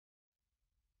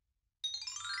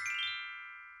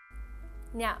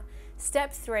Now,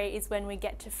 step 3 is when we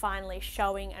get to finally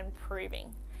showing and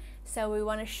proving. So we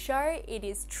want to show it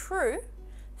is true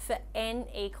for n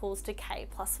equals to k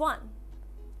plus 1.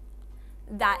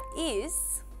 That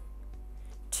is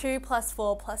 2 plus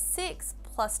 4 plus 6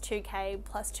 plus 2k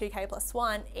plus 2k plus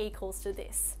 1 equals to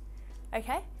this.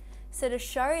 Okay? So to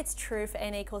show it's true for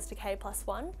n equals to k plus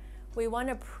 1, we want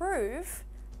to prove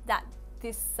that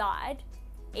this side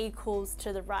equals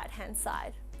to the right-hand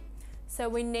side. So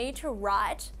we need to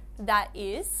write that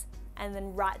is and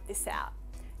then write this out.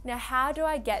 Now, how do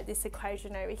I get this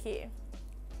equation over here?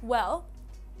 Well,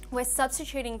 we're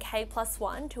substituting k plus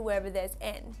 1 to wherever there's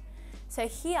n. So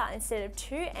here, instead of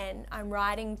 2n, I'm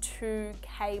writing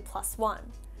 2k plus 1.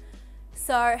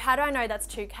 So how do I know that's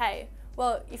 2k?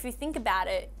 Well, if you think about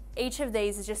it, each of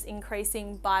these is just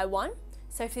increasing by 1.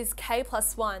 So if there's k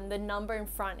plus 1, the number in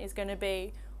front is going to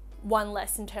be 1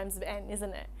 less in terms of n,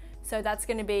 isn't it? So that's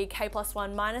going to be k plus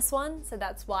 1 minus 1, so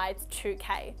that's why it's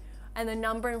 2k. And the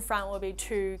number in front will be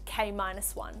 2k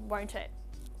minus 1, won't it?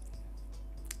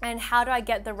 And how do I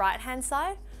get the right-hand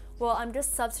side? Well, I'm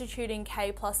just substituting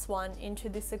k plus 1 into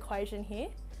this equation here.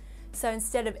 So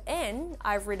instead of n,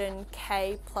 I've written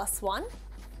k plus 1.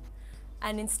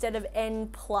 And instead of n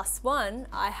plus 1,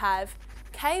 I have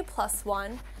k plus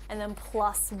 1 and then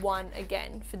plus 1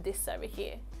 again for this over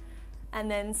here. And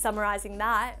then summarizing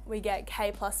that, we get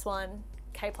k plus 1,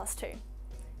 k plus 2.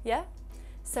 Yeah?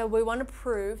 So we want to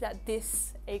prove that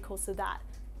this equals to that.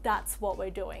 That's what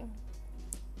we're doing.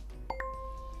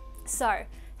 So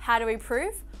how do we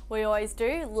prove? We always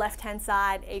do left-hand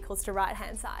side equals to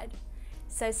right-hand side.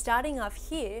 So starting off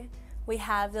here, we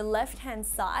have the left-hand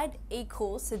side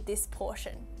equals to this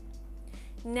portion.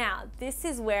 Now, this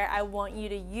is where I want you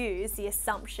to use the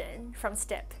assumption from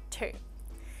step 2.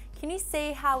 Can you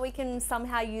see how we can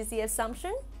somehow use the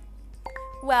assumption?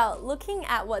 Well, looking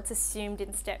at what's assumed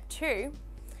in step 2,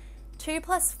 2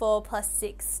 plus 4 plus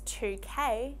 6,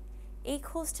 2k,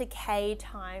 equals to k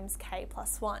times k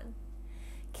plus 1.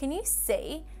 Can you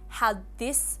see how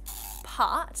this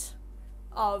part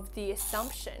of the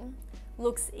assumption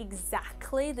looks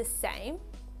exactly the same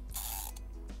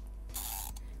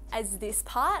as this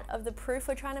part of the proof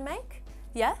we're trying to make?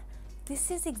 Yeah?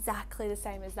 This is exactly the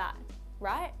same as that,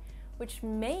 right? Which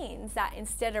means that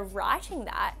instead of writing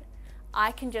that,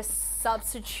 I can just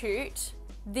substitute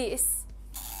this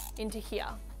into here.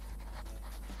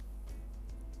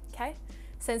 Okay?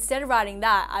 So instead of writing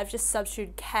that, I've just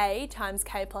substituted k times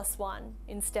k plus 1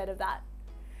 instead of that.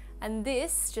 And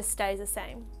this just stays the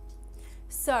same.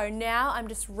 So now I'm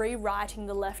just rewriting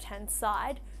the left-hand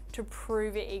side to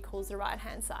prove it equals the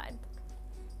right-hand side.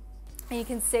 And you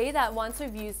can see that once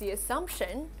we've used the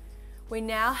assumption, we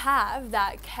now have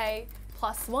that k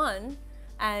plus 1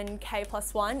 and k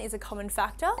plus 1 is a common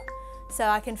factor. So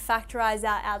I can factorize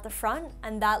that out the front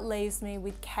and that leaves me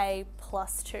with k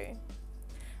plus 2.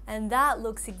 And that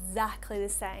looks exactly the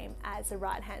same as the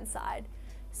right-hand side.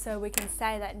 So we can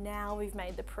say that now we've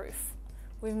made the proof.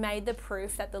 We've made the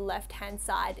proof that the left-hand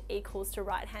side equals to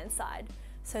right-hand side.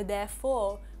 So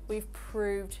therefore, we've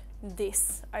proved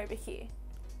this over here.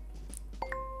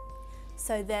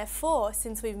 So therefore,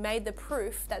 since we've made the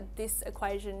proof that this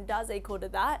equation does equal to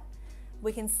that,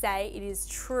 we can say it is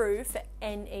true for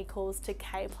n equals to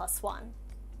k plus 1.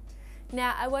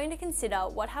 Now, I want you to consider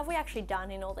what have we actually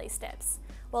done in all these steps?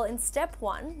 Well, in step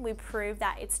 1, we proved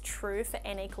that it's true for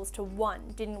n equals to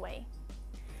 1, didn't we?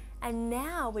 And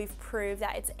now we've proved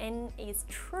that n is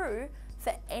true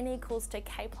for n equals to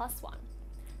k plus 1.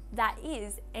 That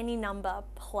is any number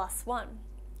plus 1.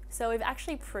 So we've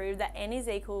actually proved that n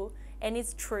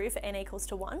is true for n equals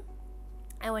to 1.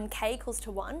 And when k equals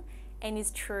to 1, n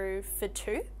is true for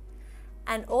 2.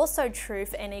 And also true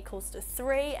for n equals to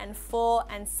 3 and 4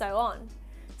 and so on.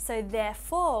 So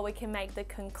therefore, we can make the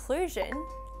conclusion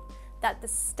that the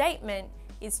statement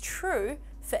is true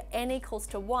for n equals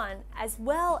to 1 as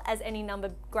well as any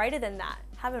number greater than that,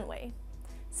 haven't we?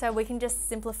 So we can just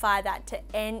simplify that to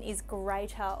n is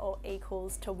greater or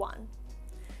equals to 1.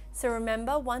 So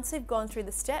remember, once we've gone through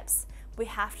the steps, we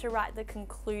have to write the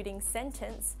concluding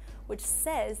sentence, which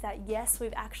says that yes,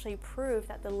 we've actually proved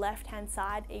that the left-hand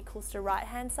side equals to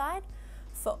right-hand side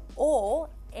for all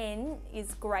n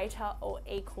is greater or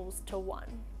equals to 1.